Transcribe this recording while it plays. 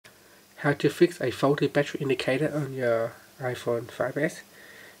how to fix a faulty battery indicator on your iPhone 5s.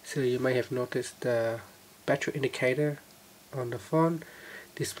 So you may have noticed the battery indicator on the phone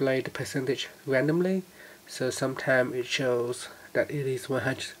display the percentage randomly. So sometimes it shows that it is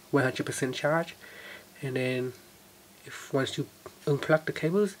 100% charged, and then if once you unplug the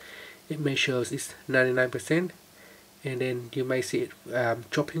cables, it may show it's 99%, and then you may see it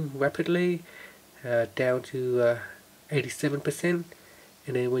dropping rapidly down to 87%,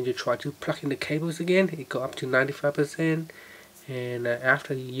 and then when you try to plug in the cables again, it go up to 95%, and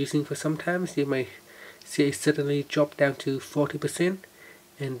after using for some time, you may see it suddenly drop down to 40%,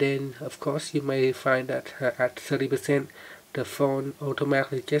 and then of course you may find that at 30% the phone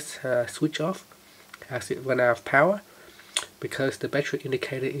automatically just switch off as it run out of power, because the battery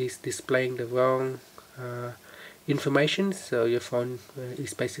indicator is displaying the wrong information. So your phone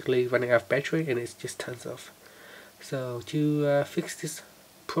is basically running out of battery and it just turns off. So to fix this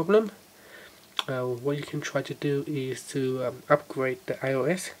problem, what you can try to do is to upgrade the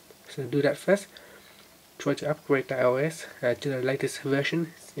iOS. So do that first. Try to upgrade the iOS to the latest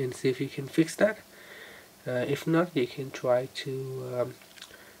version and see if you can fix that. If not, you can try to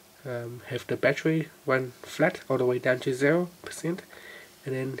have the battery run flat all the way down to 0%,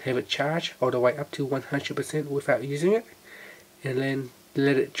 and then have it charge all the way up to 100% without using it, and then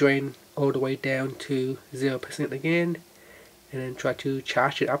let it drain all the way down to 0% again, and then try to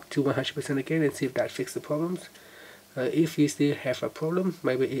charge it up to 100% again and see if that fixes the problems. If you still have a problem,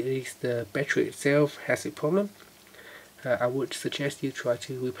 maybe it is the battery itself has a problem, I would suggest you try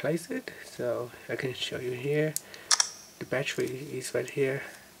to replace it. So I can show you here. The battery is right here,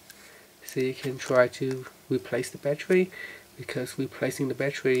 so you can try to replace the battery, because replacing the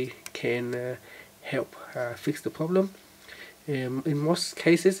battery can help fix the problem. In most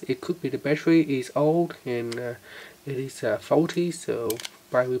cases it could be the battery is old and it is faulty, so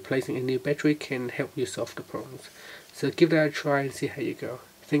by replacing a new battery can help you solve the problems. So give that a try and see how you go.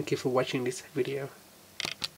 Thank you for watching this video.